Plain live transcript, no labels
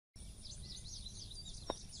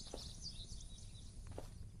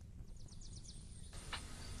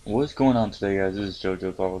What's going on today, guys? This is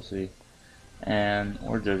JoJo Policy,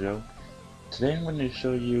 or JoJo. Today I'm going to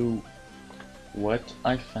show you what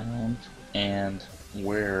I found and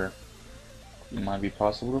where it might be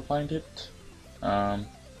possible to find it. Alright,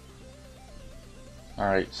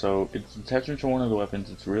 so it's attachment to one of the weapons.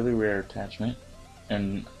 It's a really rare attachment,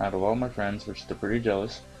 and out of all my friends, which they're pretty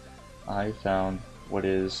jealous, I found what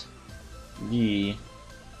is the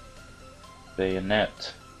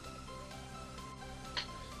bayonet.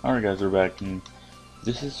 Alright guys, we're back, and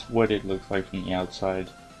this is what it looks like from the outside.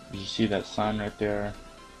 You see that sign right there,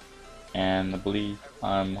 and I believe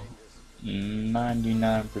I'm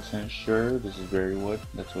 99% sure this is berrywood.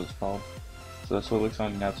 That's what it's called. So that's what it looks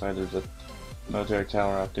like on the outside. There's a military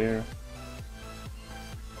tower out there,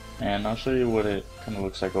 and I'll show you what it kind of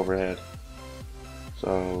looks like overhead.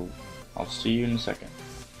 So I'll see you in a second.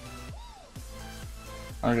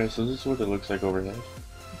 Alright guys, so this is what it looks like overhead.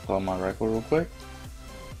 Pull out my rifle real quick,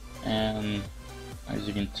 and as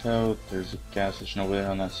you can tell, there's a gas station over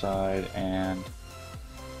there on that side, and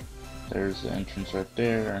there's the entrance right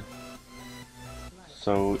there.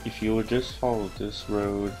 So if you would just follow this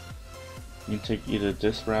road, you can take either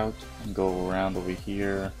this route and go around over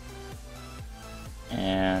here,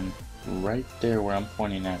 and right there where I'm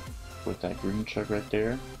pointing at with that green truck right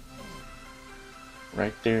there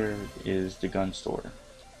is the gun store.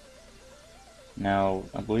 Now,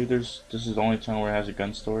 I believe this is the only town where it has a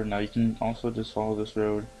gun store. Now you can also just follow this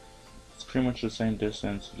road. It's pretty much the same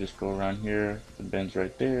distance. You just go around here, the bend's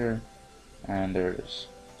right there, and there it is.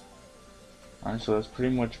 Alright, so that's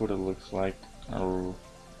pretty much what it looks like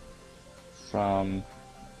from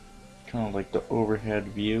kind of like the overhead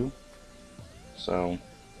view. So,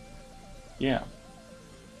 yeah.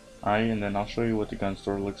 Alright, and then I'll show you what the gun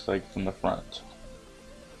store looks like from the front.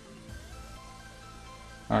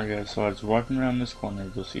 Alright guys, so as we're walking around this corner,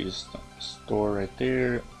 you'll see this store right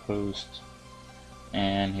there, post,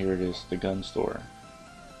 and here it is, the gun store.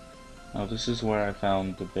 Now this is where I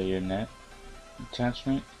found the bayonet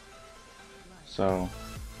attachment. So,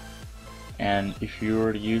 and if you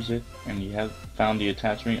were to use it and you have found the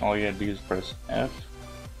attachment, all you have to do is press F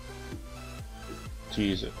to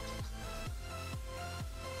use it.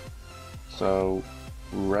 So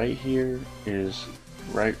right here is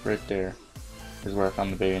right there is where I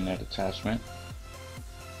found the bayonet attachment.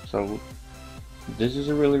 So this is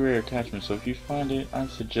a really rare attachment, so if you find it, I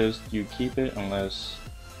suggest you keep it unless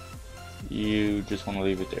you just want to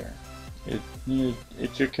leave it there.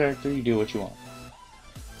 It's your character, you do what you want,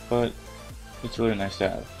 but it's really nice to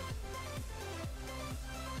have.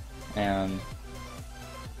 And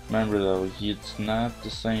remember though, it's not the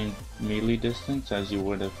same melee distance as you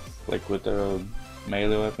would have like with a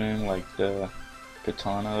melee weapon like the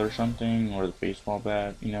katana or something, or the baseball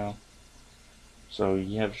bat, you know. So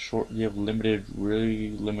you have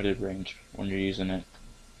really limited range when you're using it,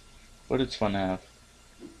 but it's fun to have.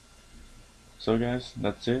 So guys,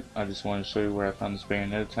 that's it. I just wanted to show you where I found this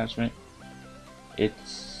bayonet attachment.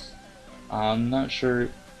 I'm not sure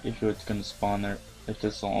if it's gonna spawn there, if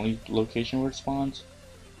this is the only location where it spawns,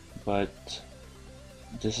 but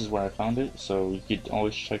this is where I found it, so you could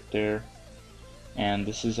always check there. And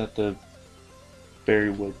this is at the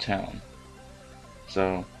Berrywood town.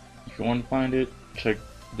 So if you want to find it, check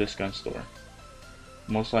this gun store.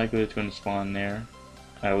 Most likely it's going to spawn there,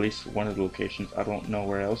 at least one of the locations. I don't know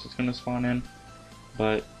where else it's going to spawn in,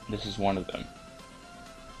 but this is one of them.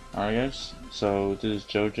 Alright guys, so this is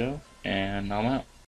JoJo, and I'm out.